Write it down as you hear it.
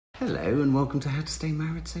Hello and welcome to How to Stay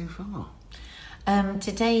Married So Far.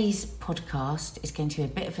 Today's podcast is going to be a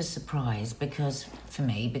bit of a surprise because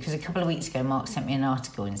a couple of weeks ago Mark sent me an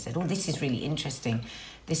article and said, this is really interesting,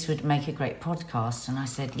 this would make a great podcast, and I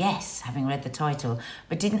said yes, having read the title,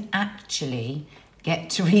 but didn't actually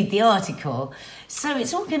get to read the article. So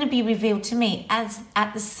it's all going to be revealed to me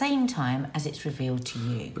at the same time as it's revealed to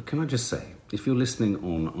you. But can I just say, if you're listening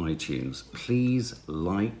on iTunes, please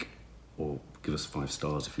like or give us 5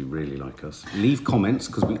 stars if you really like us. Leave comments,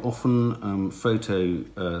 because we often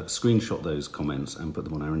screenshot those comments and put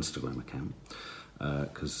them on our Instagram account,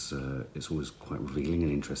 because it's always quite revealing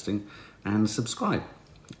and interesting. And subscribe.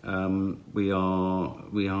 We are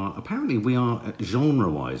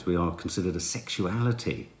genre-wise, we are considered a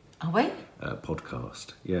sexuality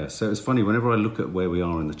podcast. Yeah, so it's funny, whenever I look at where we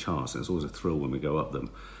are in the charts, and it's always a thrill when we go up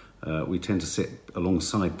them, we tend to sit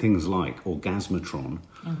alongside things like Orgasmatron,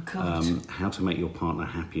 how to make your partner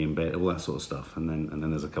happy in bed, all that sort of stuff, and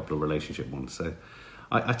then there's a couple of relationship ones. So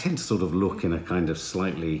I tend to sort of look in a kind of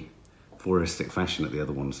slightly voyeuristic fashion at the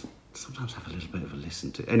other ones. Sometimes have a little bit of a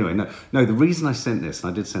listen to. Anyway, no. The reason I sent this,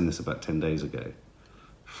 and I did send this about 10 days ago,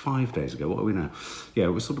 5 days ago. What are we now? Yeah,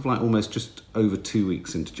 it was sort of like almost just over 2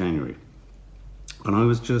 weeks into January. And I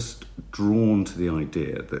was just drawn to the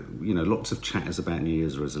idea that, lots of chatters about New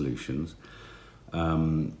Year's resolutions.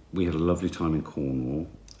 We had a lovely time in Cornwall.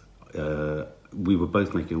 We were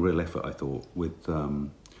both making a real effort, I thought, with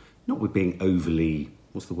not with being overly,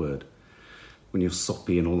 what's the word? When you're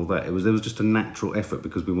soppy and all of that. There was just a natural effort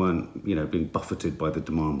because we weren't, being buffeted by the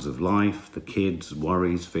demands of life, the kids,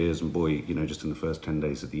 worries, fears, and boy, just in the first 10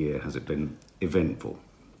 days of the year, has it been eventful.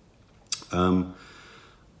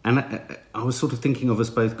 And I was sort of thinking of us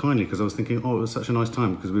both kindly because I was thinking, it was such a nice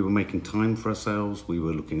time because we were making time for ourselves, we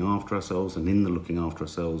were looking after ourselves, and in the looking after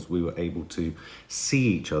ourselves, we were able to see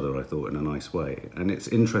each other, I thought, in a nice way. And it's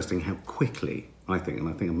interesting how quickly, I think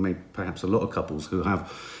maybe perhaps a lot of couples who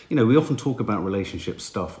have, we often talk about relationship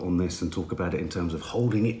stuff on this and talk about it in terms of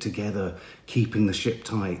holding it together, keeping the ship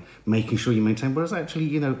tight, making sure you maintain, whereas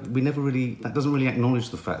actually, that doesn't really acknowledge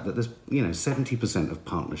the fact that there's, 70% of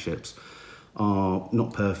partnerships are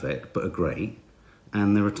not perfect but are great,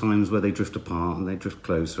 and there are times where they drift apart and they drift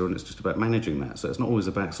closer, and it's just about managing that. So it's not always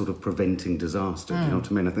about sort of preventing disaster. Do you know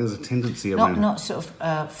what I mean? I think there's a tendency around not sort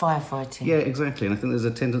of firefighting. Yeah, exactly. And I think there's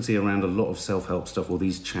a tendency around a lot of self-help stuff, or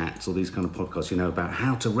these chats, or these kind of podcasts, about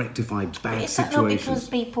how to rectify bad situations. Is that not because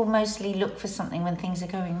people mostly look for something when things are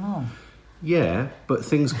going wrong? Yeah, but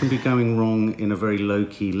things can be going wrong in a very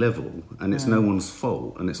low-key level, and it's no one's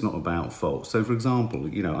fault, and it's not about fault. So, for example,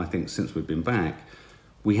 I think since we've been back,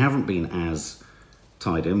 we haven't been as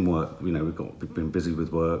tied in work. We've been busy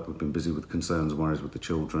with work, we've been busy with concerns, worries with the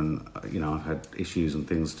children. I've had issues and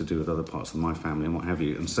things to do with other parts of my family and what have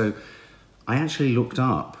you. And so I actually looked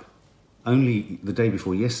up only the day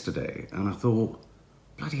before yesterday, and I thought,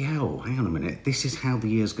 bloody hell, hang on a minute, this is how the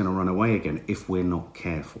year's going to run away again if we're not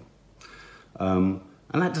careful.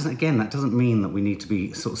 And that doesn't mean that we need to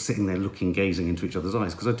be sort of sitting there gazing into each other's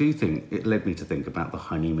eyes, because I do think it led me to think about the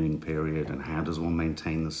honeymoon period and how does one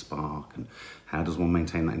maintain the spark and how does one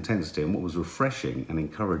maintain that intensity. And what was refreshing and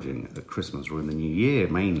encouraging at Christmas, or in the New Year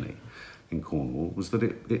mainly in Cornwall, was that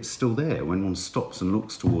it's still there. When one stops and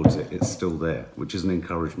looks towards it, it's still there, which is an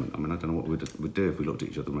encouragement. I mean, I don't know what we'd do if we looked at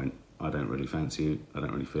each other and went, I don't really fancy you, I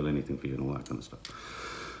don't really feel anything for you, and all that kind of stuff.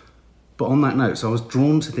 But on that note, so I was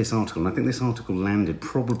drawn to this article, and I think this article landed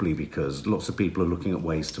probably because lots of people are looking at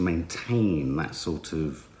ways to maintain that sort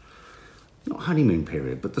of, not honeymoon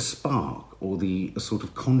period, but the spark or the sort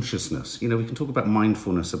of consciousness. We can talk about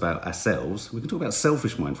mindfulness about ourselves. We can talk about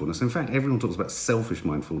selfish mindfulness. In fact, everyone talks about selfish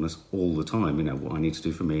mindfulness all the time. What I need to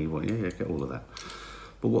do for me, get all of that.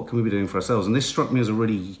 But what can we be doing for ourselves? And this struck me as a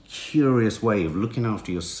really curious way of looking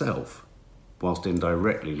after yourself whilst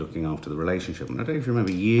indirectly looking after the relationship. And I don't know if you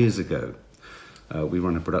remember years ago, we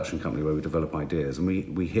run a production company where we develop ideas, and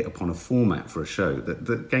we hit upon a format for a show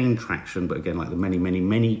that gained traction, but again, like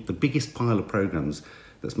the biggest pile of programmes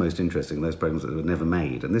that's most interesting, those programmes that were never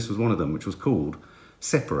made. And this was one of them, which was called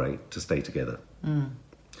Separate to Stay Together.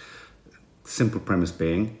 Simple premise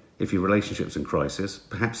being, if your relationship's in crisis,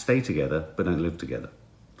 perhaps stay together, but don't live together.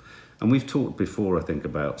 And we've talked before, I think,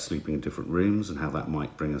 about sleeping in different rooms and how that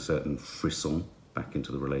might bring a certain frisson back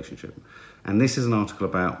into the relationship. And this is an article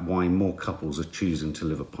about why more couples are choosing to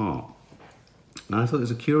live apart. And I thought it was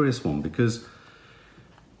a curious one because,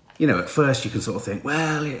 at first you can sort of think,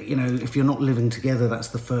 well, if you're not living together, that's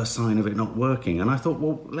the first sign of it not working. And I thought,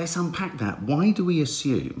 well, let's unpack that. Why do we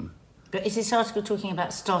assume But is this article talking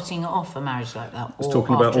about starting off a marriage like that? It's or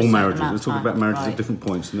talking about after a all certain marriages. amount of It's talking time? about marriages Right. at different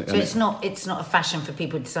points. So it's not a fashion for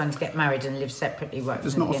people deciding to get married and live separately, right?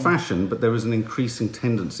 It's from not the a beginning. fashion, but there is an increasing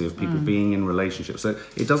tendency of people being in relationships. So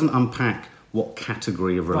it doesn't unpack what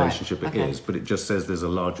category of relationship it is, but it just says there's a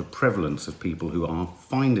larger prevalence of people who are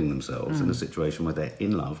finding themselves in a situation where they're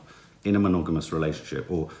in love, in a monogamous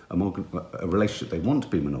relationship, or a relationship they want to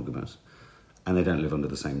be monogamous, and they don't live under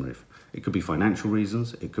the same roof. It could be financial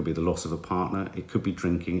reasons, it could be the loss of a partner, it could be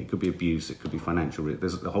drinking, it could be abuse, it could be financial reasons.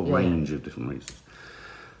 There's a whole range of different reasons.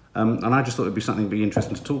 And I just thought it'd be something that'd be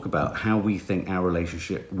interesting to talk about, how we think our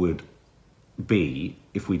relationship would be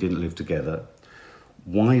if we didn't live together.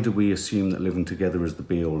 Why do we assume that living together is the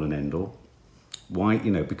be-all and end-all? Why,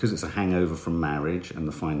 because it's a hangover from marriage and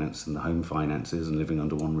the finance and the home finances and living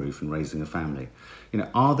under one roof and raising a family.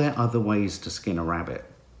 Are there other ways to skin a rabbit?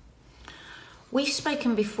 We've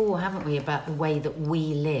spoken before, haven't we, about the way that we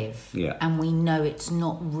live. Yeah. And we know it's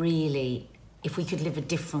not really, if we could live a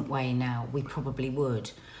different way now, we probably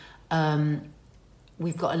would.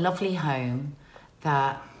 We've got a lovely home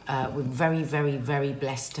that we're very, very, very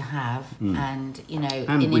blessed to have. And,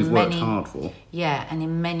 And we've worked hard for. Yeah, and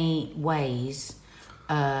in many ways,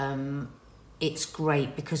 it's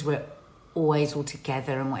great because we're always all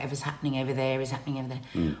together and whatever's happening over there is happening over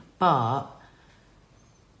there. But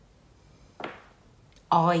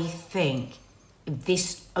I think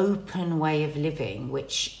this open way of living,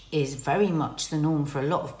 which is very much the norm for a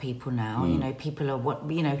lot of people now, people are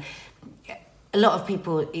a lot of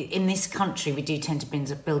people in this country, we do tend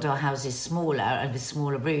to build our houses smaller and with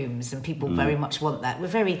smaller rooms, and people very much want that. We're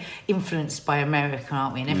very influenced by America,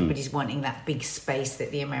 aren't we? And everybody's wanting that big space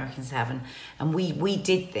that the Americans have. And we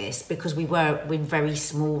did this because we were in very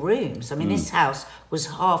small rooms. I mean, this house was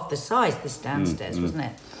half the size, this downstairs, wasn't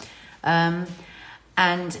it?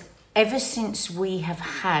 And ever since we have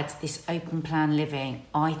had this open plan living,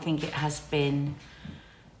 I think it has been,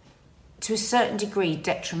 to a certain degree,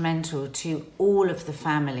 detrimental to all of the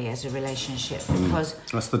family as a relationship, because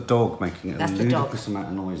That's the dog making That's a the dog. ludicrous amount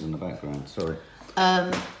of noise in the background. Sorry.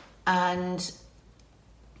 and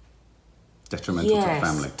Detrimental to the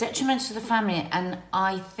family. detrimental to the family. And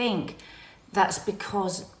I think that's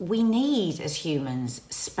because we need, as humans,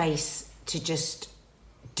 space to just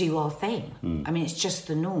do our thing. I mean, it's just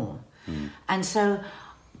the norm. And so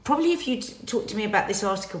probably if you'd talked to me about this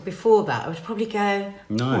article before that, I would probably go,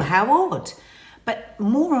 No. oh, how odd. But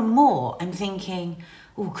more and more I'm thinking,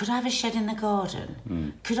 oh, could I have a shed in the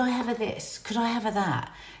garden? Could I have a this? Could I have a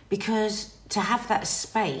that? Because to have that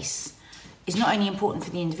space is not only important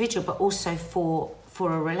for the individual, but also for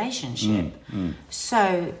a relationship.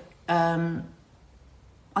 So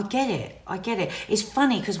I get it. It's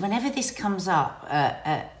funny because whenever this comes up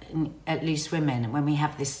at Loose Women, when we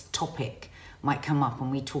have this topic might come up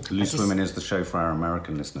and we talk about Loose this, Women is the show for our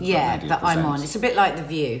American listeners. yeah, Nadia that I'm on. presents. It's a bit like The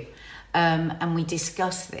View, and we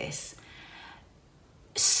discuss this.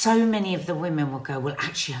 So many of the women will go, well,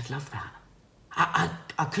 actually, I'd love that.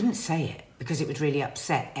 I couldn't say it because it would really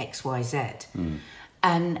upset X, Y, Z.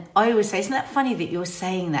 And I always say, isn't that funny that you're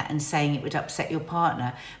saying that and saying it would upset your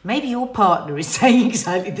partner? Maybe your partner is saying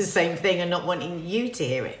exactly the same thing and not wanting you to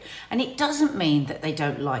hear it. And it doesn't mean that they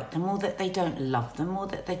don't like them or that they don't love them or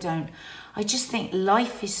that they don't... I just think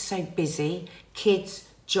life is so busy. Kids,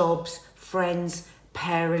 jobs, friends,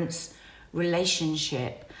 parents,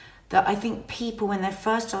 relationship, that I think people, when they're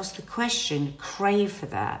first asked the question, crave for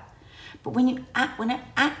that. But when I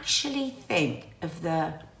actually think of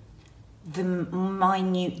the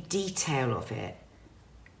minute detail of it,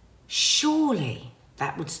 surely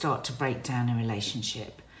that would start to break down a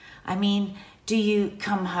relationship. I mean, do you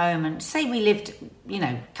come home and say we lived,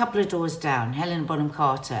 a couple of doors down, Helena Bonham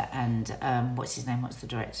Carter and what's his name? What's the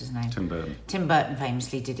director's name? Tim Burton. Tim Burton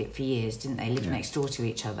famously did it for years, didn't they? Lived next door to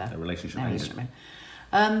each other. Their relationship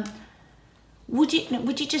ended. Would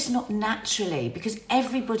you just not naturally, because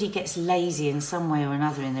everybody gets lazy in some way or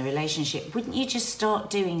another in the relationship, wouldn't you just start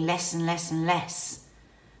doing less and less and less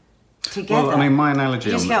together? Well, I mean, my analogy...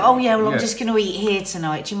 You just go, I'm just going to eat here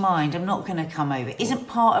tonight, do you mind? I'm not going to come over. Isn't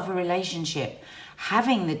part of a relationship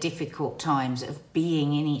having the difficult times of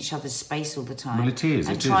being in each other's space all the time? Well, it is.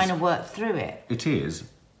 And trying to work through it. It is.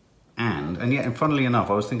 And yet, and funnily enough,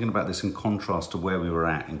 I was thinking about this in contrast to where we were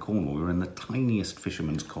at in Cornwall. We were in the tiniest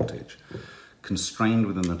fisherman's cottage, constrained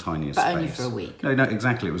within the tiniest space. But only for a week. No,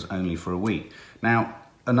 exactly. It was only for a week. Now,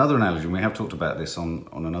 another analogy, and we have talked about this on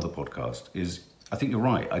another podcast, is I think you're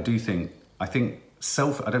right. I think I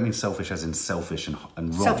don't mean selfish as in selfish and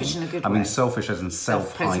wrong. Selfish in a good way. I mean selfish as in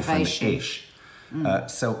self-ish. Self-preservation.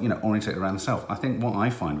 Orientated around the self. I think what I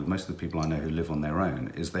find with most of the people I know who live on their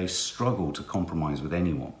own is they struggle to compromise with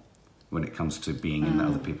anyone. when it comes to being in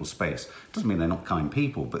other people's space. Doesn't mean they're not kind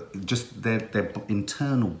people, but just their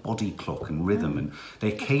internal body clock and rhythm, and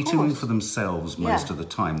they're catering for themselves most of the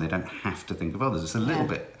time. They don't have to think of others. It's a little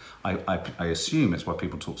bit, I assume it's why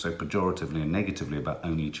people talk so pejoratively and negatively about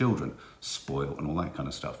only children, spoiled and all that kind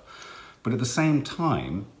of stuff. But at the same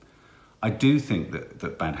time, I do think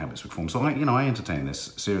that bad habits would form. So I entertain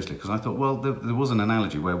this seriously because I thought, well, there was an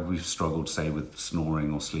analogy where we've struggled, say, with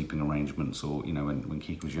snoring or sleeping arrangements, or when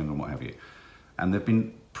Kiki was younger and what have you. And there've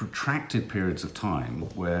been protracted periods of time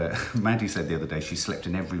where Maddie said the other day she slept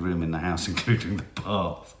in every room in the house, including the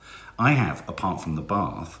bath. I have, apart from the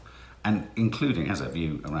bath, and including, as have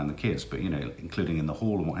you, around the kids, but including in the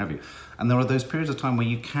hall and what have you. And there are those periods of time where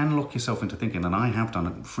you can lock yourself into thinking, and I have done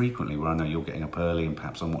it frequently, where I know you're getting up early and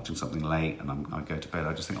perhaps I'm watching something late and I go to bed,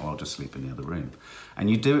 I just think, I'll just sleep in the other room. And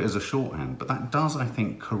you do it as a shorthand, but that does, I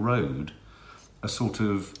think, corrode a sort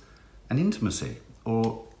of an intimacy,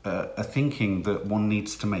 or a thinking that one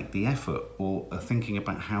needs to make the effort, or a thinking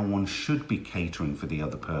about how one should be catering for the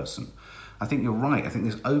other person. I think you're right. I think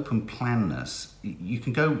this open planness, you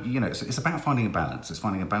can go, it's about finding a balance. It's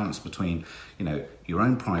finding a balance between, your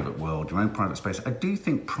own private world, your own private space. I do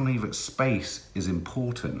think private space is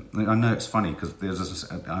important. I know it's funny because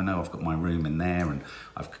I know I've got my room in there and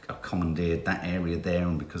I've commandeered that area there,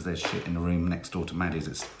 and because there's shit in the room next door to Maddie's,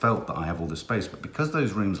 it's felt that I have all this space. But because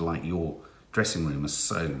those rooms, like your dressing room, are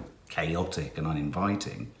so chaotic and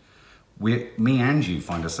uninviting, me and you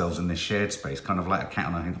find ourselves in this shared space, kind of like a cat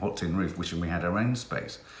on a hot tin roof, wishing we had our own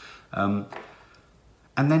space. And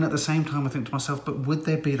then at the same time, I think to myself, but would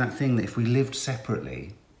there be that thing that if we lived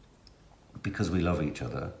separately, because we love each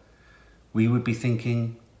other, we would be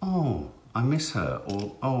thinking, oh, I miss her,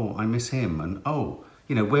 or oh, I miss him, and oh,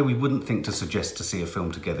 where we wouldn't think to suggest to see a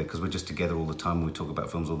film together because we're just together all the time and we talk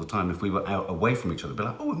about films all the time. If we were out away from each other, be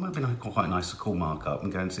like, oh, it might be quite nice to call Mark up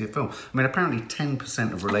and go and see a film. I mean, apparently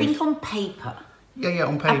 10% of relationships... I think on paper. Yeah,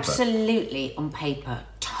 on paper. Absolutely, on paper.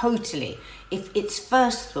 Totally. If it's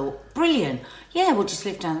first thought, brilliant. Yeah, we'll just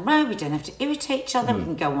live down the road. We don't have to irritate each other. We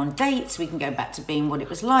can go on dates. We can go back to being what it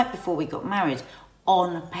was like before we got married.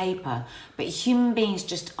 On paper. But human beings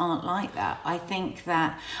just aren't like that. I think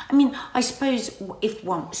that, I suppose if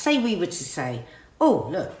say we were to say, oh,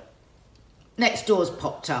 look, next door's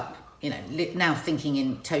popped up, now thinking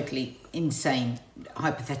in totally insane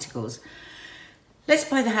hypotheticals. Let's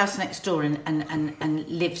buy the house next door and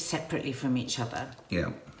live separately from each other.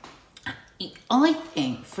 Yeah. I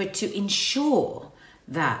think to ensure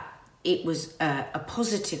that it was a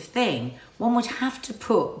positive thing, one would have to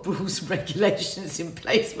put rules and regulations in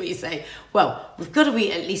place where you say, well, we've got to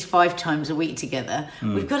eat at least 5 times a week together.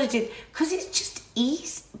 We've got to do, because it's just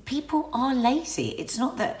easy. People are lazy. It's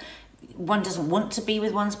not that one doesn't want to be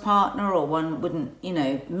with one's partner or one wouldn't,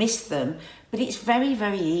 miss them, but it's very,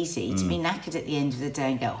 very easy to be knackered at the end of the day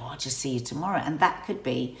and go, oh, I'll just see you tomorrow. And that could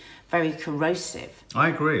be very corrosive. I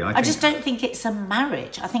agree. I just don't think it's a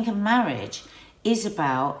marriage. I think a marriage is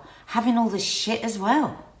about having all this shit as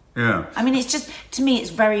well. Yeah. It's just, to me, it's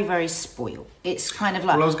very, very spoiled. It's kind of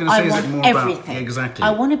like, well, I was going to say, want is it more everything. About, exactly.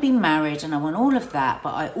 I want to be married and I want all of that,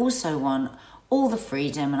 but I also want all the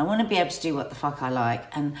freedom and I want to be able to do what the fuck I like.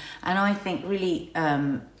 And I think really,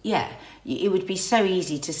 it would be so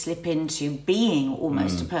easy to slip into being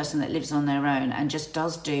almost a person that lives on their own and just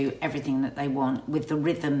does do everything that they want with the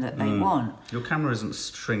rhythm that they want. Your camera isn't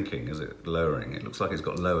shrinking, is it? Lowering? It looks like it's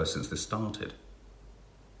got lower since this started.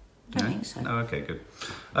 I don't think so. Oh, okay, good.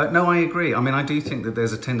 No, I agree. I do think that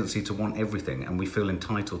there's a tendency to want everything and we feel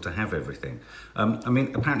entitled to have everything.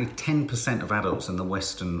 Apparently 10% of adults in the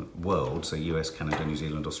Western world, so US, Canada, New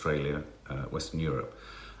Zealand, Australia, Western Europe,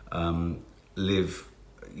 live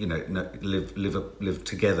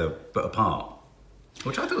together but apart,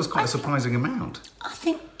 which I thought was quite a surprising amount. I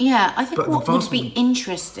think what would be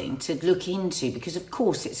interesting to look into, because of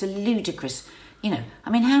course it's a ludicrous...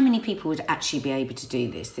 how many people would actually be able to do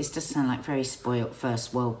this? This does sound like very spoiled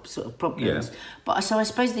first world sort of problems. Yeah. But so I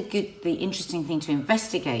suppose the interesting thing to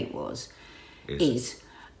investigate is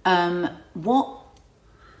what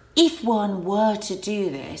if one were to do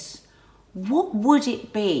this, what would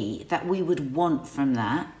it be that we would want from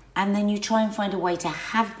that? And then you try and find a way to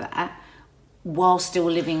have that while still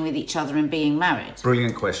living with each other and being married.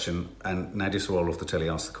 Brilliant question. And Nadia Sawalha off the telly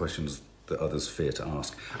asked the questions that others fear to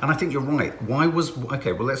ask. And I think you're right.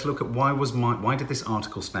 Let's look at why did this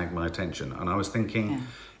article snag my attention? And I was thinking...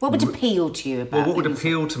 What would appeal to you about it? What would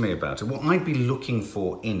appeal to me about it? What I'd be looking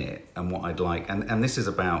for in it and what I'd like, and this is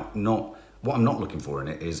about not What I'm not looking for in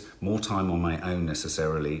it is more time on my own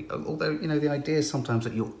necessarily. Although, you know, the idea is sometimes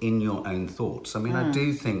that you're in your own thoughts. I mean, I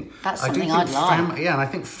do think... That's something I'd like. Yeah, and I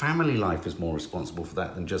think family life is more responsible for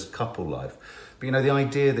that than just couple life. But, you know, the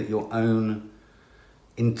idea that your own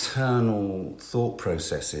internal thought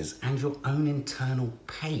processes and your own internal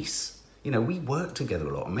pace. You know, we work together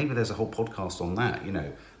a lot, and maybe there's a whole podcast on that, you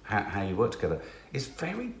know, how you work together. It's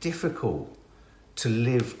very difficult to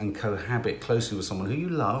live and cohabit closely with someone who you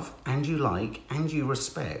love and you like and you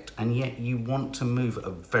respect, and yet you want to move at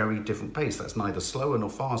a very different pace. That's neither slower nor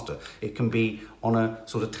faster. It can be on a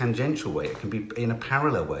sort of tangential way. It can be in a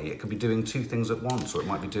parallel way. It can be doing two things at once, or it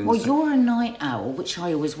might be doing... Well, you're a night owl, which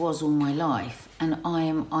I always was all my life, and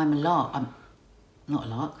I'm a lark. I'm not a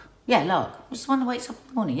lark. Yeah, lark. It's the one that wakes up in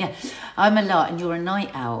the morning. Yeah, I'm a lark, and you're a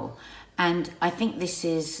night owl, and I think this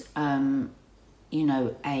is, you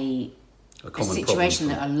know, a situation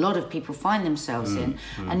that a lot of people find themselves in,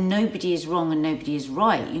 and nobody is wrong and nobody is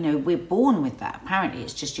right. You know, we're born with that. Apparently,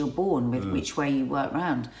 it's just you're born with which way you work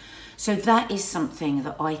round. So that is something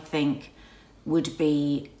that I think would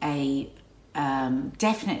be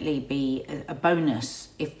definitely be a bonus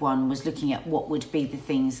if one was looking at what would be the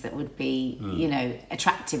things that would be, you know,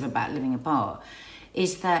 attractive about living apart,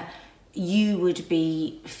 is that you would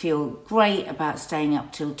feel great about staying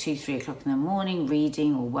up till 2-3 o'clock in the morning,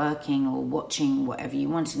 reading or working or watching whatever you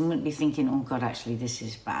wanted, and wouldn't be thinking, oh God, actually this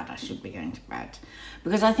is bad, I should be going to bed.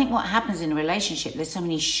 Because I think what happens in a relationship, there's so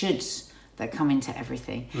many shoulds that come into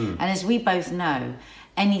everything. And as we both know,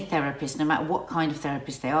 any therapist, no matter what kind of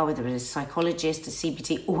therapist they are, whether it's a psychologist, a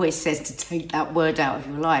CBT, always says to take that word out of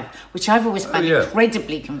your life, which I've always found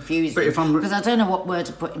incredibly confusing, because I don't know what word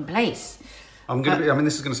to put in place. I mean,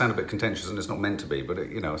 this is going to sound a bit contentious, and it's not meant to be, but,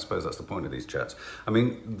 you know, I suppose that's the point of these chats. I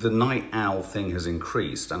mean, the night owl thing has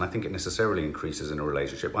increased, and I think it necessarily increases in a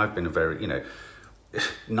relationship. I've been a very, you know,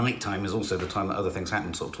 nighttime is also the time that other things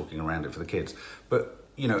happen, sort of talking around it for the kids. But,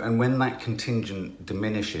 you know, and when that contingent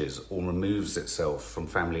diminishes or removes itself from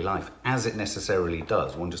family life, as it necessarily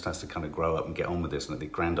does, one just has to kind of grow up and get on with this, and at the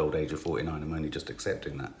grand old age of 49, I'm only just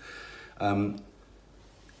accepting that.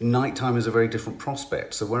 Nighttime is a very different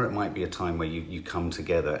prospect. So where it might be a time where you come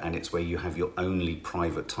together and it's where you have your only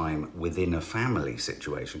private time within a family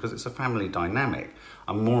situation, because it's a family dynamic,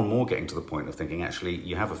 I'm more and more getting to the point of thinking, actually,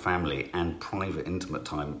 you have a family and private, intimate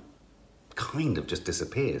time kind of just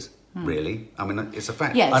disappears. Really, I mean, it's a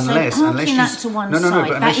fact. Yeah, unless that to one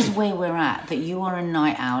side, that is where we're at. That you are a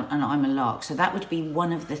night owl and I'm a lark, so that would be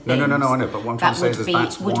one of the things. No, I know. But what I'm trying to say is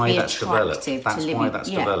that's why that's developed. That's why that's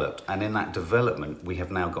developed, and in that development, we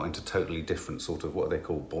have now got into totally different sort of what they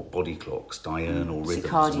call body clocks, diurnal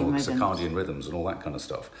rhythms, circadian rhythms, and all that kind of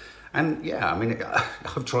stuff. And yeah, I mean,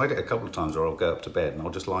 I've tried it a couple of times where I'll go up to bed and I'll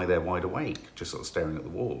just lie there wide awake, just sort of staring at the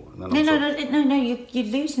wall. And then no, you're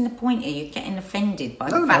losing the point here. You're getting offended by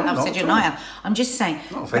the fact that I've said you're night owl. I'm just saying.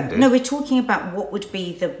 Not offended. No, we're talking about what would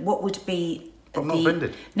be I'm not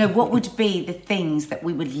offended. No, what would be the things that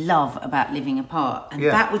we would love about living apart? And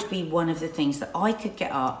that would be one of the things that I could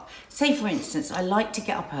get up. Say, for instance, I like to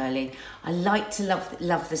get up early. I like to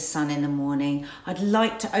love the sun in the morning. I'd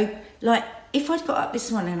like to if I'd got up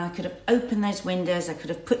this morning, I could have opened those windows, I could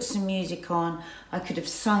have put some music on, I could have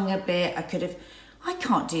sung a bit, I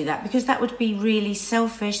can't do that because that would be really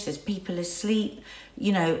selfish. There's people asleep,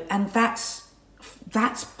 you know, and that's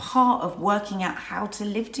part of working out how to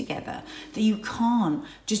live together, that you can't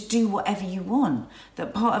just do whatever you want.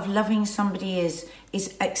 That part of loving somebody is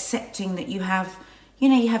accepting that you have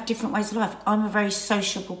different ways of life. I'm a very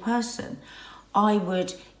sociable person. I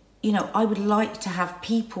would like to have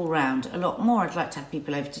people round a lot more. I'd like to have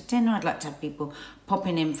people over to dinner. I'd like to have people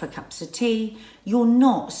popping in for cups of tea. You're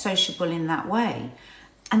not sociable in that way.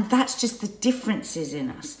 And that's just the differences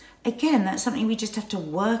in us. Again, that's something we just have to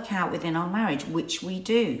work out within our marriage, which we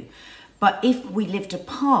do. But if we lived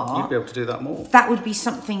apart... You'd be able to do that more. That would be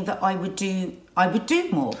something that I would do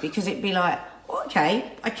more, because it'd be like,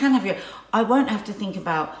 okay, I can have you. I won't have to think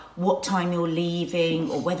about what time you're leaving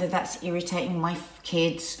or whether that's irritating my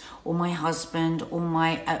kids or my husband or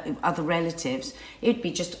my other relatives. It'd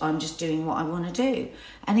be just, I'm just doing what I want to do.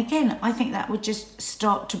 And again, I think that would just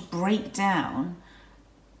start to break down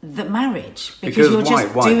the marriage because you're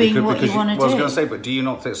just doing what you want to do. I was going to say, but do you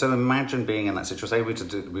not think so? Imagine being in that situation. Say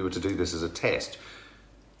we were to do this as a test.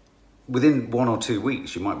 Within 1 or 2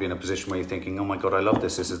 weeks, you might be in a position where you're thinking, "Oh my God, I love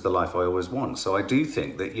this. This is the life I always want." So I do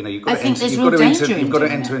think that you've got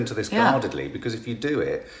to enter into this guardedly, because if you do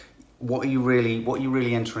it, what are you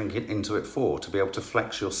really entering into it for? To be able to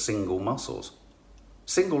flex your single muscles.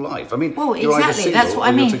 Single life. I mean, well, exactly. That's what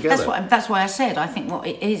I mean. That's why I said I think what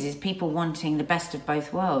it is people wanting the best of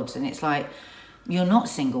both worlds, and it's like, You're not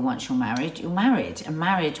single once you're married. You're married. And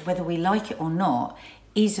marriage, whether we like it or not,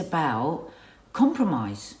 is about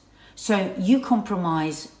compromise. So you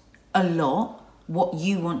compromise a lot what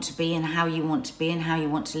you want to be and how you want to be and how you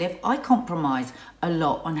want to live. I compromise a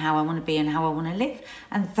lot on how I want to be and how I want to live.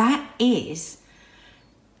 And that is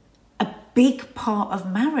a big part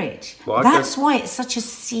of marriage. Well, that's why it's such a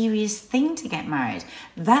serious thing to get married.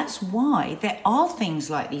 That's why there are things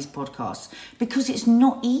like these podcasts, because it's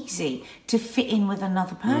not easy to fit in with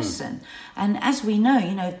another person. And as we know,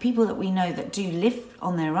 you know, people that we know that do live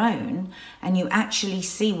on their own, and you actually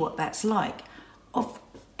see what that's like, of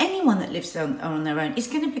anyone that lives on their own, it's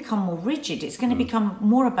going to become more rigid. It's going to become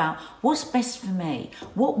more about what's best for me,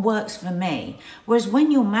 what works for me. Whereas when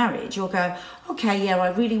you're married, you'll go, okay, yeah, I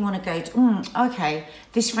really want to go to, okay,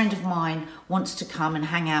 this friend of mine wants to come and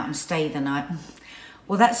hang out and stay the night.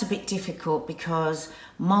 Well, that's a bit difficult because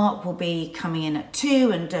Mark will be coming in at 2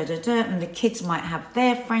 and and the kids might have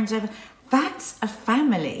their friends over. That's a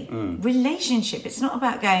family relationship. It's not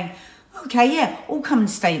about going, okay, yeah, all come and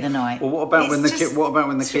stay the night. Well, what about when the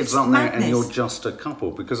kids aren't there and you're madness. just a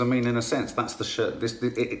couple? Because I mean, in a sense, that's the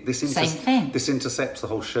Same thing. This intercepts the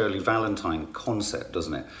whole Shirley Valentine concept,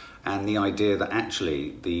 doesn't it? And the idea that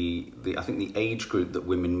actually I think the age group that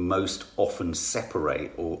women most often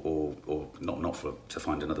separate or not to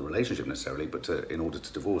find another relationship necessarily, but in order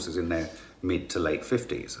to divorce, is in their mid to late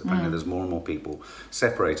 50s. Apparently there's more and more people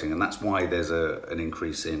separating, and that's why there's an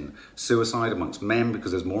increase in suicide amongst men,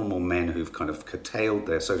 because there's more and more men who've kind of curtailed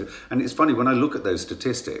their social. And it's funny when I look at those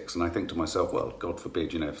statistics and I think to myself, well, God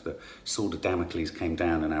forbid, you know, if the sword of Damocles came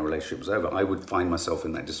down and our relationship was over, I would find myself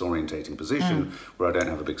in that disorientating position where I don't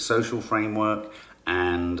have a big social framework,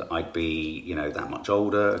 and I'd be, you know, that much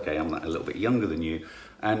older. Okay, I'm a little bit younger than you,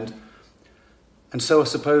 and so I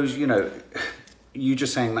suppose, you know, you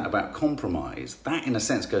just saying that about compromise, that in a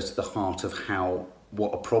sense goes to the heart of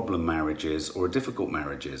what a problem marriage is or a difficult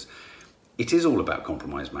marriage is. It is all about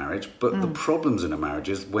compromise marriage, but the problems in a marriage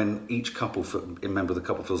is when each member of the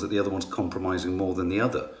couple feels that the other one's compromising more than the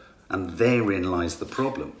other. And therein lies the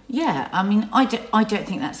problem. Yeah, I mean, I don't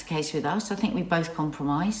think that's the case with us. I think we both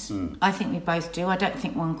compromise. I think we both do. I don't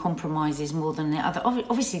think one compromises more than the other.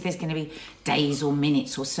 Obviously, there's going to be days or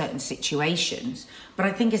minutes or certain situations. But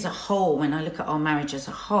I think as a whole, when I look at our marriage as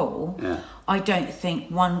a whole, I don't think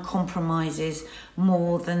one compromises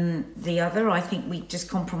more than the other. I think we just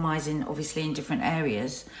compromise obviously in different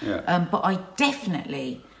areas. Yeah. But I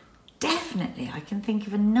definitely, I can think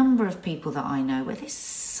of a number of people that I know where there's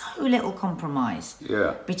so little compromise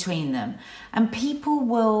between them, and people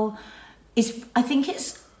will. I think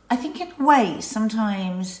in a way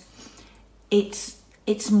sometimes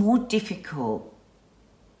it's more difficult.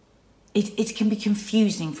 It can be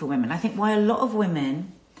confusing for women. I think why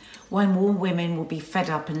more women will be fed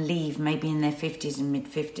up and leave maybe in their 50s and mid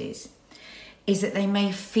 50s. Is that they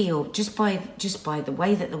may feel just by the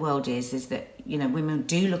way that the world is that, you know, women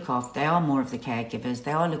do look after, they are more of the caregivers,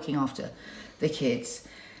 they are looking after the kids,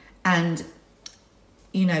 and,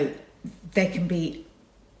 you know, there can be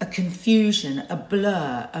a confusion, a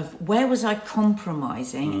blur of where was I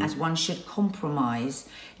compromising, as one should compromise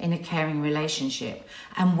in a caring relationship,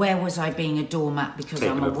 and where was I being a doormat because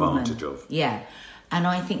I'm a woman. Taken advantage of. Yeah, and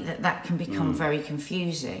I think that can become very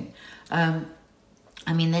confusing.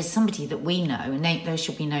 I mean, there's somebody that we know, and there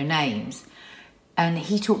should be no names, and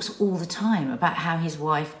he talks all the time about how his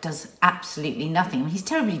wife does absolutely nothing. I mean, he's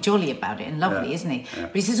terribly jolly about it and lovely, isn't he? Yeah.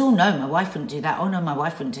 But he says, oh no, my wife wouldn't do that. Oh no, my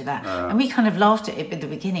wife wouldn't do that. And we kind of laughed at it at the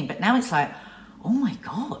beginning, but now it's like, oh my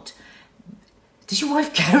God, does your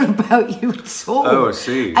wife care about you at all? Oh, I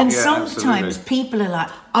see. And sometimes people are like,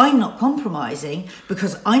 I'm not compromising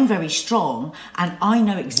because I'm very strong and I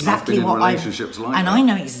know exactly I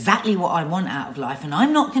know exactly what I want out of life, and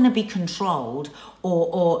I'm not going to be controlled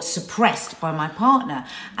or suppressed by my partner.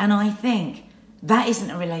 And I think that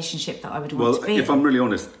isn't a relationship that I would want to be in. If I'm really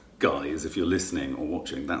honest, guys, if you're listening or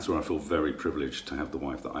watching, that's where I feel very privileged to have the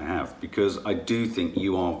wife that I have, because I do think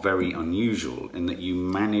you are very unusual in that you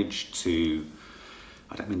manage to,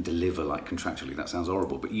 I don't mean deliver like contractually, that sounds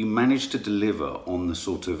horrible, but you manage to deliver on the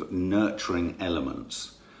sort of nurturing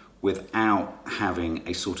elements without having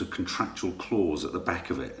a sort of contractual clause at the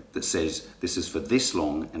back of it that says this is for this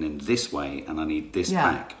long and in this way and I need this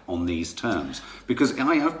back on these terms. Because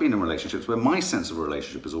I have been in relationships where my sense of a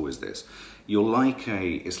relationship is always this.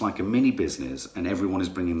 It's like a mini business, and everyone is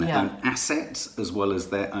bringing their own assets as well as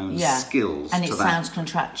their own skills. And it sounds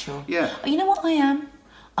contractual. Yeah. You know what I am?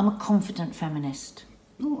 I'm a confident feminist.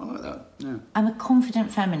 Oh, I like that. Yeah. I'm a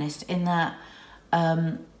confident feminist in that.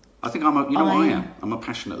 I think what I am? I'm a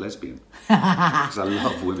passionate lesbian because I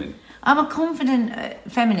love women. I'm a confident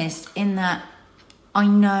feminist in that I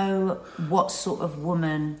know what sort of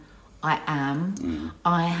woman I am.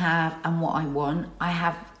 I have, and what I want. I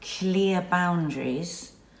have clear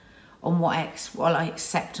boundaries on what I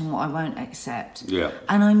accept and what I won't accept. Yeah.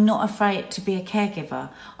 And I'm not afraid to be a caregiver.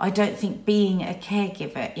 I don't think being a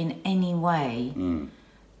caregiver in any way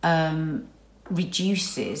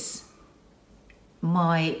reduces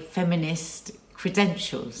my feminist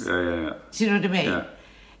credentials. Yeah. Do you know what I mean? Yeah.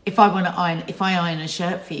 If I iron a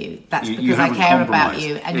shirt for you, that's You because I haven't care about compromised.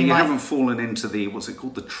 you. And you haven't fallen into the, what's it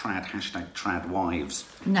called, the #trad wives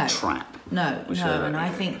trap. No, and I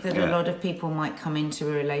think that yeah. a lot of people might come into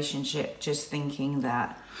a relationship just thinking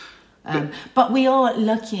that. But we are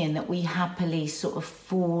lucky in that we happily sort of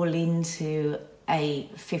fall into a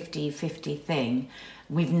 50-50 thing.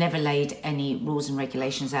 We've never laid any rules and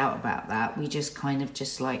regulations out about that. We just kind of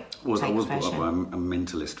just like Well, I take was brought fashion. up by a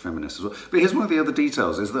mentalist feminist as well. But here's one of the other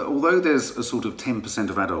details, is that although there's a sort of 10%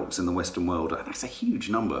 of adults in the Western world, and that's a huge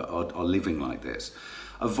number, are living like this,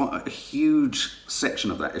 a huge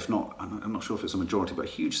section of that, if not, I'm not sure if it's a majority, but a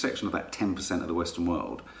huge section of that 10% of the Western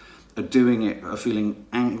world are doing it, are feeling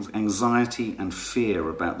anxiety and fear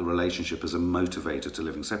about the relationship as a motivator to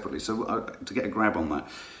living separately. So to get a grab on that,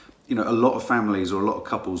 you know, a lot of families or a lot of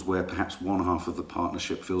couples where perhaps one half of the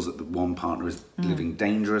partnership feels that the one partner is living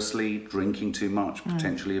dangerously, drinking too much,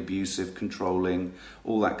 potentially abusive, controlling,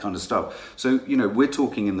 all that kind of stuff. So, you know, we're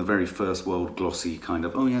talking in the very first world glossy kind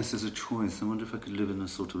of, oh yes, there's a choice. I wonder if I could live in a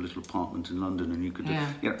sort of little apartment in London and you could do,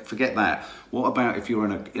 you know, forget that. What about if you're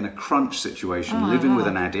in a crunch situation, living with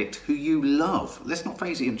an addict who you love? Let's not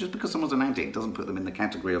face it, just because someone's an addict doesn't put them in the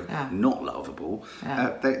category of not lovable.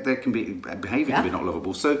 There can be, behaviour can be not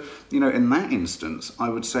lovable. So, you know, in that instance, I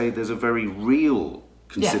would say there's a very real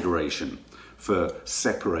consideration for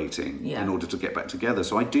separating in order to get back together.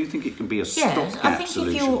 So I do think it can be a stopgap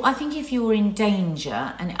solution. I think if you're in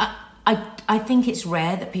danger, and I think it's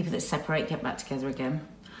rare that people that separate get back together again.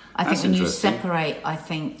 I think when you separate, I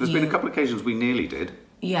think there's been a couple of occasions we nearly did.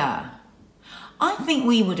 Yeah. I think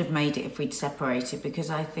we would have made it if we'd separated,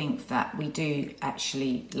 because I think that we do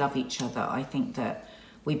actually love each other. I think that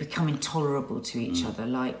we become intolerable to each other,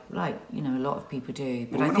 like you know, a lot of people do.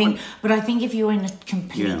 But I think if you're in a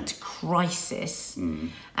complete crisis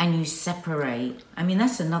and you separate, I mean,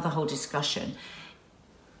 that's another whole discussion.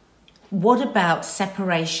 What about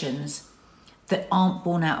separations that aren't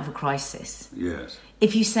born out of a crisis? Yes.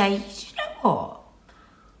 If you say, you know what?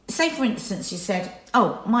 Say, for instance, you said,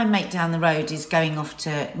 oh, my mate down the road is going off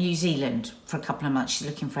to New Zealand for a couple of months. She's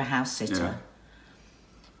looking for a house sitter. Yeah.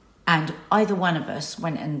 And either one of us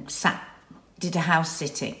went and did a house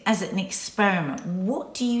sitting as an experiment.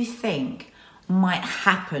 What do you think might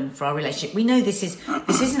happen for our relationship? We know this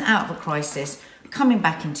isn't out of a crisis, coming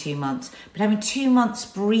back in 2 months, but having 2 months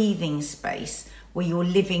breathing space where you're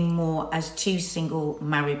living more as two single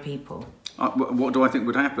married people. What do I think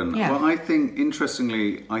would happen? Yeah. Well, I think,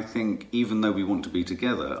 interestingly, even though we want to be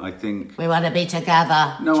together, I think... We want to be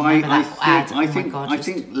together. No, I think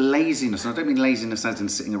think laziness, and I don't mean laziness as in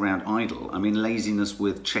sitting around idle, I mean laziness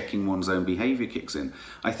with checking one's own behaviour kicks in.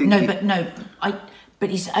 I think... But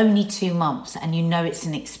it's only 2 months and you know it's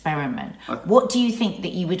an experiment. What do you think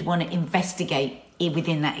that you would want to investigate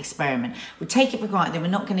within that experiment? We'll take it for granted that we're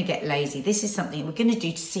not going to get lazy. This is something we're going to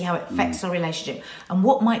do to see how it affects our relationship. And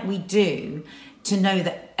what might we do to know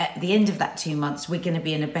that at the end of that 2 months we're going to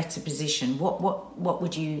be in a better position? What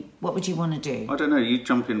would you want to do? I don't know. You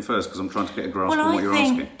jump in first because I'm trying to get a grasp on what you're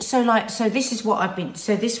asking. So this is what I've been.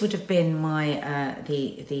 So this would have been my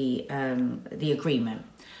the agreement.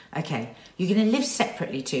 Okay, you're going to live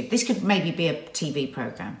separately too. This could maybe be a TV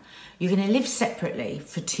program. You're going to live separately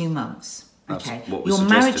for 2 months. Okay, your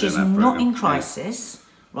marriage is not in crisis,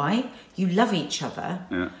 right? You love each other,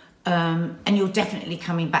 and you're definitely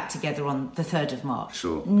coming back together on the 3rd of March.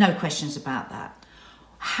 Sure. No questions about that.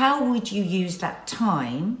 How would you use that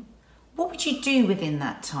time? What would you do within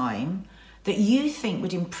that time that you think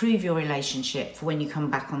would improve your relationship for when you come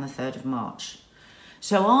back on the 3rd of March?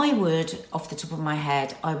 So I would, off the top of my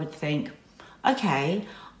head, I would think, okay,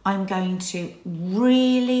 I'm going to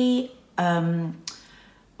really...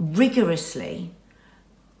 rigorously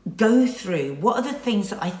go through what are the things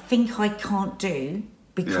that I think I can't do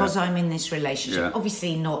because I'm in this relationship. Yeah.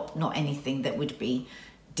 Obviously not anything that would be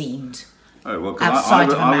deemed Oh, well, outside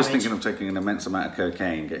of a I was marriage. thinking of taking an immense amount of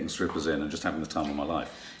cocaine, getting strippers in and just having the time of my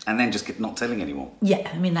life. And then just not telling anyone. Yeah,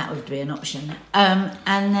 I mean, that would be an option.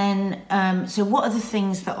 And then, so what are the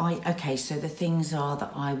things that so the things are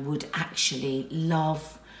that I would actually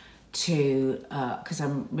love to, because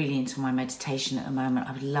I'm really into my meditation at the moment,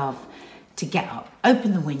 I would love to get up,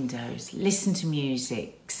 open the windows, listen to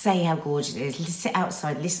music, say how gorgeous it is, sit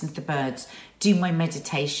outside, listen to the birds, do my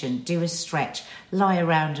meditation, do a stretch, lie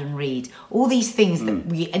around and read. All these things that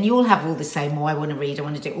and you all have all the same, I want to read, I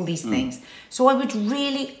want to do all these things. So I would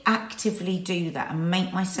really actively do that and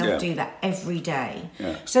make myself do that every day.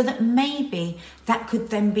 So that maybe that could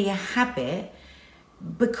then be a habit.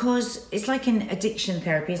 Because it's like in addiction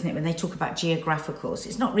therapy, isn't it? When they talk about geographicals,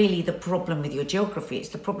 it's not really the problem with your geography; it's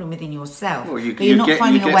the problem within yourself. Well, you're not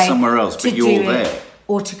finding a way somewhere else, but you're there,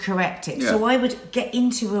 or to correct it. So I would get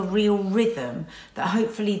into a real rhythm that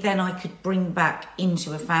hopefully then I could bring back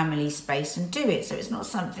into a family space and do it. So it's not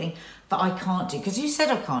something that I can't do because you said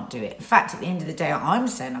I can't do it. In fact, at the end of the day, I'm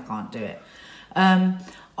saying I can't do it.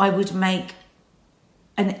 I would make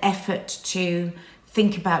an effort to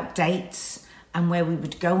think about dates and where we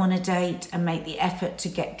would go on a date and make the effort to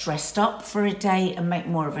get dressed up for a date and make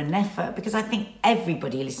more of an effort, because I think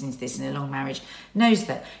everybody listening to this in a long marriage knows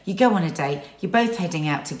that you go on a date, you're both heading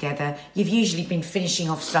out together, you've usually been finishing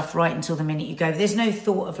off stuff right until the minute you go. There's no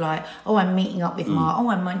thought of like, oh, I'm meeting up with Mark, oh,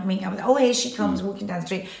 I'm meeting up with, oh, here she comes walking down the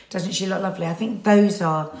street, doesn't she look lovely? I think those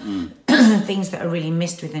are things that are really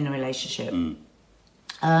missed within a relationship.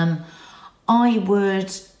 I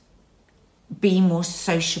would be more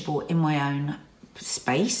sociable in my own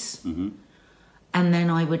space, and then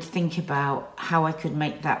I would think about how I could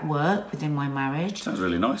make that work within my marriage. Sounds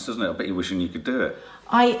really nice, doesn't it? I bet you're wishing you could do it.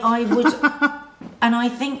 I would, and I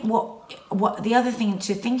think what the other thing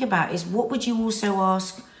to think about is what would you also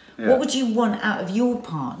ask, what would you want out of your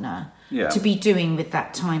partner to be doing with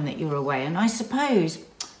that time that you're away? And I suppose,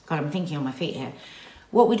 God, I'm thinking on my feet here.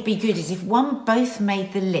 What would be good is if one both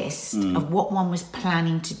made the list of what one was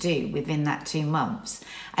planning to do within that 2 months,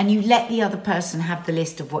 and you let the other person have the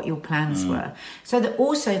list of what your plans were, so that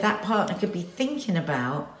also that partner could be thinking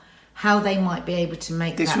about how they might be able to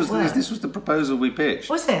make that work. This was the proposal we pitched.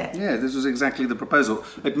 Was it? Yeah, this was exactly the proposal.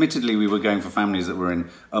 Admittedly, we were going for families that were in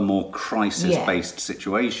a more crisis-based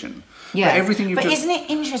situation. Yeah, but isn't it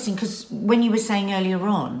interesting? Because when you were saying earlier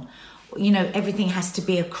on, you know, everything has to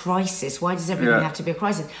be a crisis. Why does everything have to be a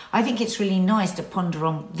crisis? I think it's really nice to ponder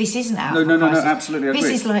on, this isn't out of a crisis. No, absolutely, I agree.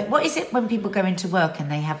 This is like, what is it when people go into work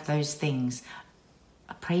and they have those things?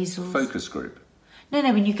 Appraisals? Focus group. No,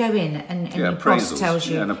 when you go in and your boss tells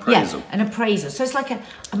you... an appraisal. Yeah, an appraisal. So it's like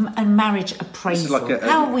a marriage appraisal. Like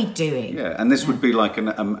how are we doing? Yeah, and this would be like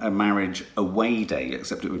a marriage away day,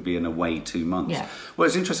 except it would be an away 2 months. Yeah. Well,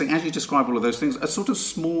 it's interesting, as you describe all of those things, a sort of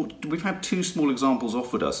small... We've had 2 small examples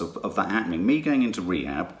offered us of that happening. Me going into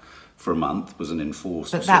rehab for a month was an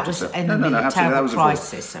enforced... But that was a terrible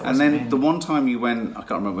crisis. And then the one time you went, I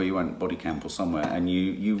can't remember where you went, body camp or somewhere, and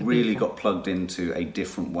you really got plugged into a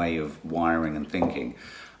different way of wiring and thinking.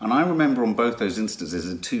 And I remember on both those instances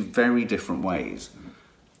in 2 very different ways.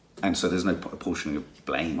 And so there's no portioning of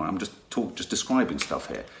blame. I'm just describing stuff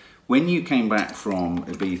here. When you came back from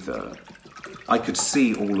Ibiza, I could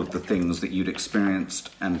see all of the things that you'd experienced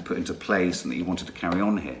and put into place and that you wanted to carry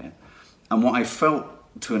on here. And what I felt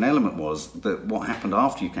to an element was that what happened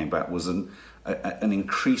after you came back was an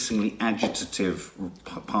increasingly agitative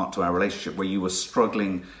part to our relationship, where you were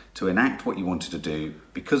struggling to enact what you wanted to do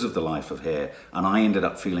because of the life of here, and I ended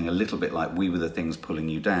up feeling a little bit like we were the things pulling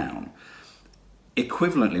you down.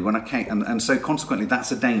 Equivalently, when I came, and so consequently,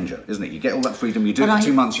 that's a danger, isn't it? You get all that freedom, you do it for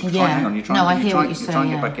 2 months, you try, hang on, you try and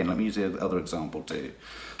get back in. Let me use the other example too.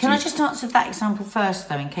 Can I just answer that example first,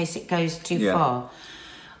 though, in case it goes too far?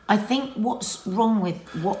 I think what's wrong with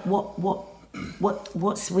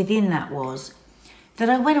what's within that was that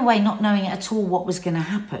I went away not knowing at all what was going to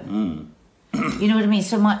happen. You know what I mean?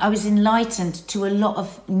 So I was enlightened to a lot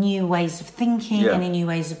of new ways of thinking and new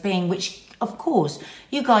ways of being, which, of course,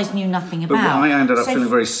 you guys knew nothing about. But I ended up feeling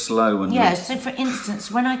very slow. So for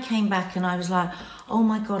instance, when I came back and I was like, oh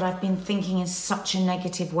my God, I've been thinking in such a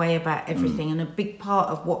negative way about everything. And a big part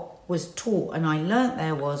of what was taught and I learnt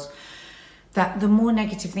there was that the more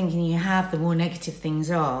negative thinking you have, the more negative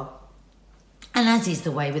things are. And as is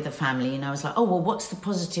the way with the family, you know, I was like, oh, well, what's the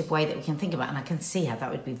positive way that we can think about? And I can see how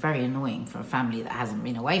that would be very annoying for a family that hasn't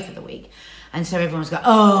been away for the week. And so everyone's going,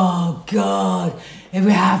 oh, God, if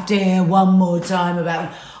we have to hear one more time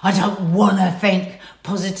about it, I don't want to think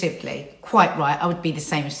positively. Quite right. I would be the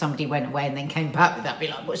same if somebody went away and then came back with that, be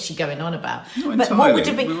like, what's she going on about? But what would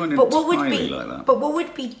it be? But what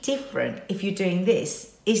would be different if you're doing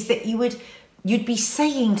this is that you would you'd be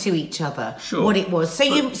saying to each other Sure. what it was. So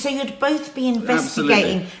you'd both be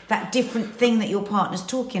investigating Absolutely. that different thing that your partner's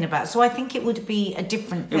talking about. So I think it would be a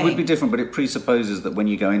different thing. It would be different, but it presupposes that when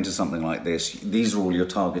you go into something like this, these are all your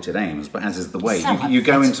targeted aims. But as is the way, you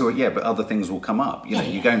go into it, but other things will come up.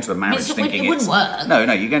 You go into a marriage thinking it wouldn't work.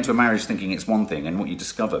 No, you go into a marriage thinking it's one thing, and what you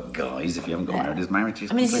discover, guys, if you haven't got married, is marriage is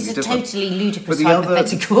this completely is a different. totally ludicrous But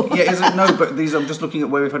hypothetical. but these I'm just looking at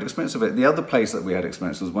where we've had experience of it. The other place that we had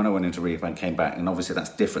experience was when I went into rehab and came back, and obviously that's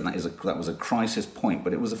different. That was a crisis point,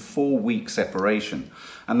 but it was a 4-week separation.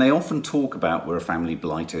 And they often talk about we're a family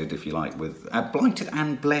blighted, if you like, with blighted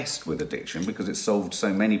and blessed with addiction, because it's solved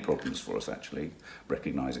so many problems for us, actually,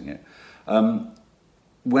 recognising it.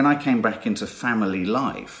 When I came back into family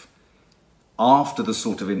life, after the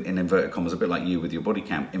sort of, in inverted commas, a bit like you with your body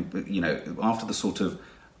count, after the sort of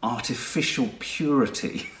artificial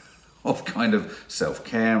purity of kind of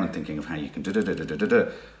self-care and thinking of how you can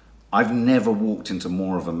I've never walked into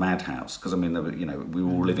more of a madhouse, because I mean, we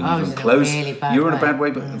were all living even close. Really bad you were in a way. bad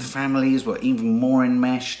way, but families were even more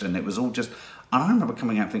enmeshed, and it was all just. And I remember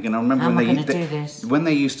coming out thinking, I remember when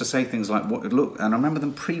they used to say things like, "Look," and I remember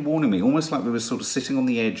them pre-warning me, almost like we were sort of sitting on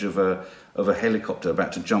the edge of a helicopter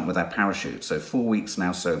about to jump with our parachute. So 4 weeks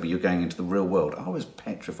now sober, you're going into the real world. I was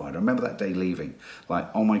petrified. I remember that day leaving, like,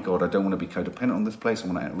 oh my God, I don't want to be codependent on this place. I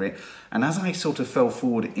want to. And as I sort of fell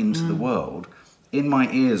forward into the world, in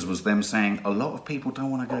my ears was them saying, a lot of people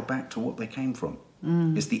don't want to go back to what they came from.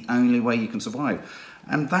 It's the only way you can survive.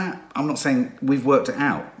 And that, I'm not saying we've worked it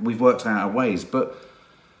out. We've worked out our ways, but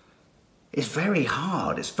it's very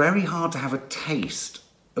hard. It's very hard to have a taste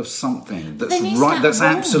of something that's right, that's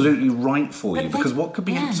absolutely right for you. Because what could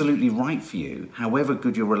be absolutely right for you, however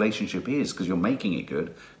good your relationship is, because you're making it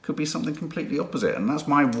good, could be something completely opposite. And that's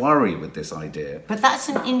my worry with this idea. But that's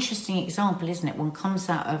an interesting example, isn't it? One comes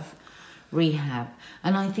out of rehab,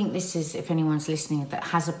 and I think this is, if anyone's listening that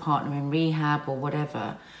has a partner in rehab or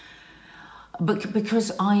whatever, but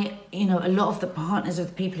because a lot of the partners of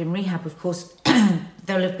the people in rehab, of course,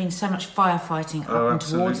 there'll have been so much firefighting up and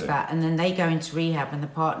towards that, and then they go into rehab and the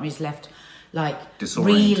partner is left like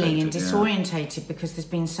reeling and disorientated because there's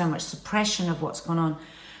been so much suppression of what's gone on.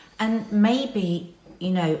 And maybe,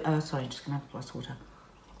 sorry, I'm just gonna have a glass of water.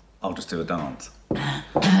 I'll just do a dance.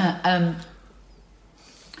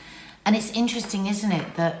 And it's interesting, isn't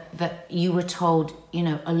it, that you were told,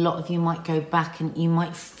 a lot of you might go back and you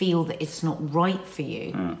might feel that it's not right for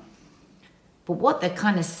you. But what they're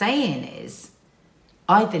kind of saying is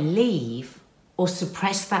either leave or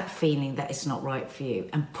suppress that feeling that it's not right for you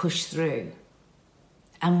and push through.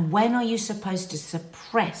 And when are you supposed to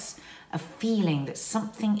suppress a feeling that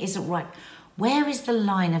something isn't right? Where is the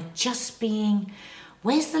line of just being...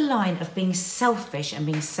 Where's the line of being selfish and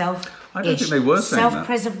being selfish? I don't think they were saying that.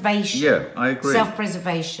 Self-preservation. Yeah, I agree.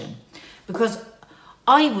 Self-preservation. Because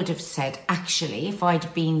I would have said, actually, if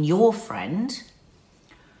I'd been your friend,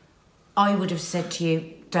 I would have said to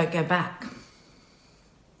you, don't go back.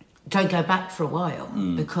 Don't go back for a while,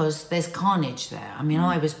 because there's carnage there. I mean,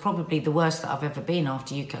 I was probably the worst that I've ever been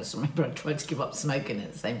after you guys. Remember, I tried to give up smoking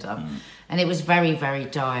at the same time. And it was very, very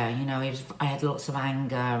dire. I had lots of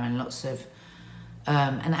anger and lots of...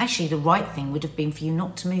 and actually the right thing would have been for you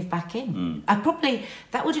not to move back in.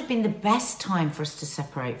 That would have been the best time for us to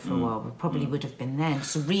separate for a while. We probably would have been then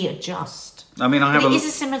to readjust. I mean, it is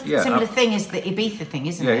a similar thing as the Ibiza thing,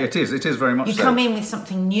 isn't it? Yeah, it is. It is very much you so. come in with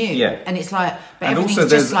something new, and it's like, but and everything's also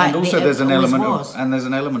just like there's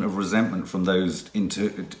an element of resentment from those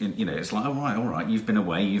it's like, all right, you've been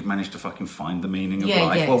away, you've managed to fucking find the meaning of life.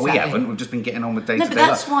 Yeah, well, exactly. we haven't. We've just been getting on with day to day. No, but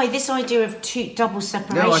that's why this idea of double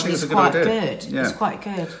separation is quite good. Yeah. It's quite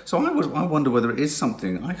good. So I wonder whether it is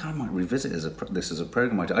something I might revisit this as a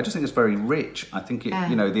program idea. I just think it's very rich. I think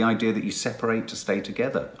the idea that you separate to stay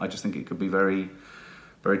together. I just think it could be very,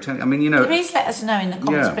 very telling. I mean, please let us know in the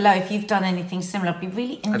comments below if you've done anything similar. I'd be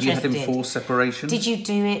really interested. Have you had enforced separation? Did you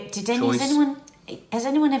do it? Has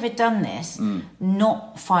anyone ever done this?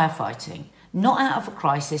 Not firefighting, not out of a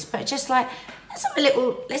crisis, but just like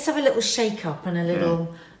let's have a little shake up and a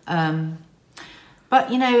little. But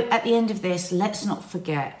at the end of this, let's not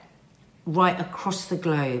forget, right across the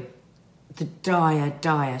globe, the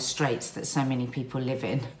dire straits that so many people live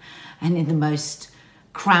in, and in the most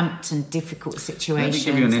cramped and difficult situations.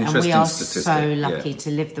 Let me give you an interesting and we are statistic. so lucky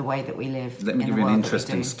to live the way that we live. Let me give you an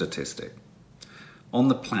interesting statistic. On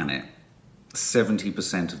the planet,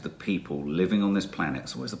 70% of the people living on this planet,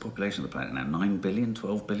 so where's the population of the planet now? 9 billion,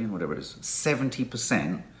 12 billion, whatever it is.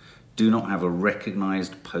 70% do not have a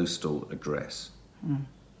recognised postal address.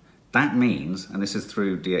 That means, and this is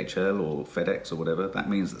through DHL or FedEx or whatever, that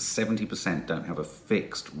means that 70% don't have a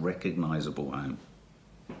fixed, recognisable home.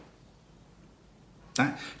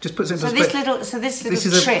 Just puts it in So perspective. this little This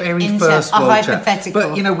is a trip very into first a world chat. hypothetical.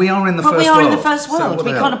 But, you know, we are in the But first we world. are in the first So world. what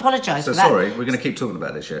We the can't hell? apologise So for that. sorry, we're going to keep talking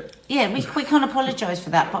about this shit. Yeah, we can't apologise for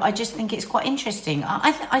that, but I just think it's quite interesting.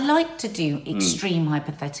 I like to do extreme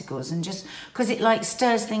hypotheticals, and just because it like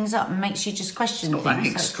stirs things up and makes you just question Not things.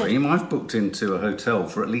 that That's good. extreme. I've booked into a hotel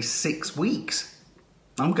for at least 6 weeks.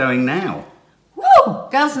 I'm going now. Woo!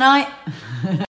 Girls' night.